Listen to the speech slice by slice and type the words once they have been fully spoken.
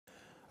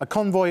A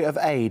convoy of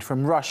aid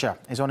from Russia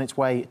is on its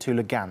way to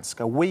Lugansk,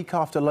 a week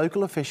after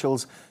local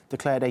officials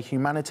declared a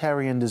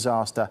humanitarian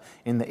disaster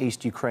in the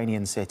East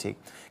Ukrainian city.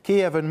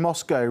 Kiev and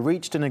Moscow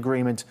reached an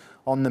agreement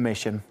on the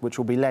mission, which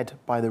will be led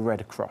by the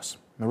Red Cross.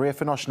 Maria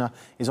Finoshna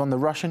is on the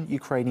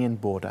Russian-Ukrainian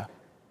border.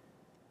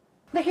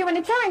 The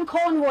humanitarian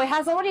convoy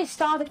has already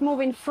started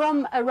moving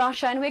from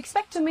Russia, and we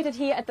expect to meet it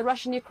here at the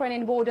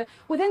Russian-Ukrainian border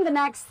within the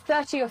next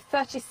 30 or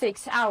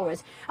 36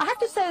 hours. I have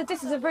to say that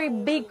this is a very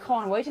big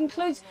convoy. It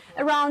includes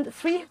around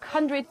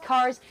 300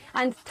 cars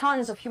and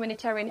tons of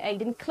humanitarian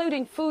aid,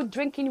 including food,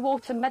 drinking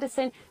water,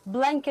 medicine,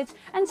 blankets,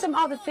 and some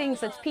other things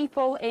that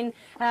people in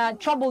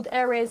troubled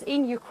areas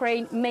in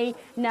Ukraine may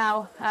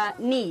now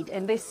need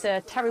in this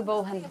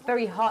terrible and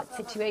very hard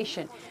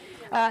situation.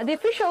 The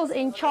officials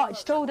in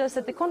charge told us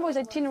that the convoy's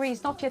itinerary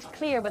is not yet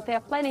clear, but they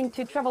are planning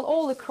to travel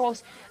all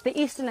across the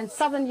eastern and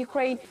southern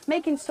Ukraine,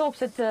 making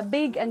stops at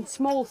big and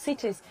small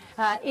cities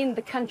in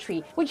the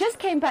country. We just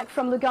came back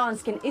from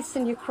Lugansk in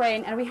eastern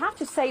Ukraine, and we have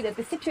to say that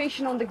the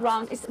situation on the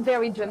ground is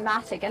very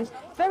dramatic and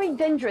very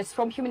dangerous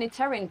from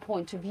humanitarian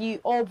point of view,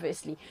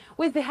 obviously.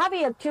 With the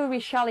heavy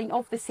artillery shelling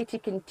of the city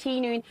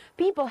continuing,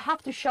 people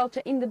have to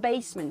shelter in the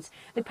basements.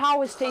 The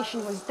power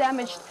station was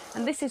damaged,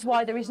 and this is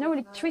why there is no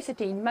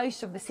electricity in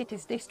most of the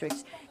city's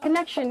districts.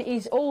 Connection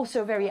is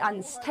also very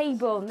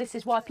unstable, and this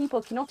is why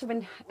people cannot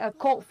even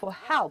call for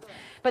help.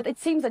 But it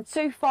seems that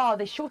so far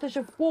the shortage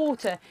of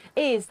water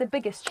is the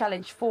biggest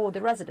challenge for the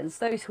residents,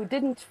 those who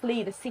didn't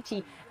flee the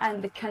city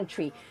and the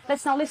country.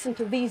 Let's now listen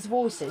to these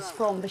voices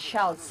from the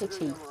shelled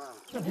city.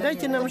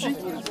 Дайте нам жить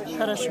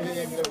хорошо,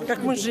 как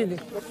мы жили.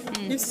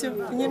 И все.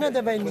 Не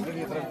надо войны.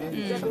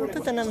 Вот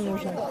это нам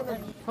нужно.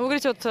 Вы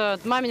говорите,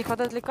 вот маме не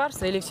хватает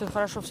лекарства или все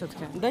хорошо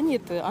все-таки? Да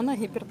нет, она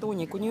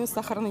гипертоник, у нее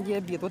сахарный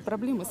диабет, вот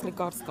проблемы с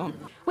лекарством.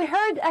 We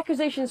heard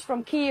accusations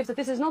from Kiev that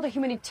this is not a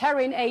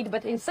humanitarian aid,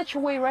 but in such a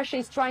way Russia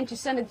is trying to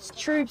send its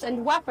troops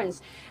and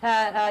weapons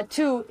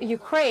to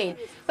Ukraine.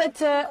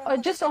 But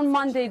just on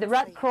Monday, the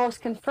Red Cross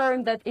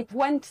confirmed that it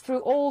went through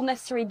all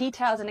necessary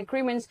details and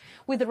agreements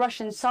with the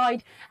Russian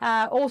side,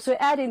 also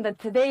adding that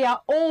they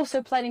are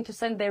also planning to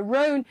send their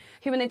own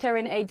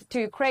humanitarian aid to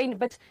Ukraine,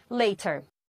 but later.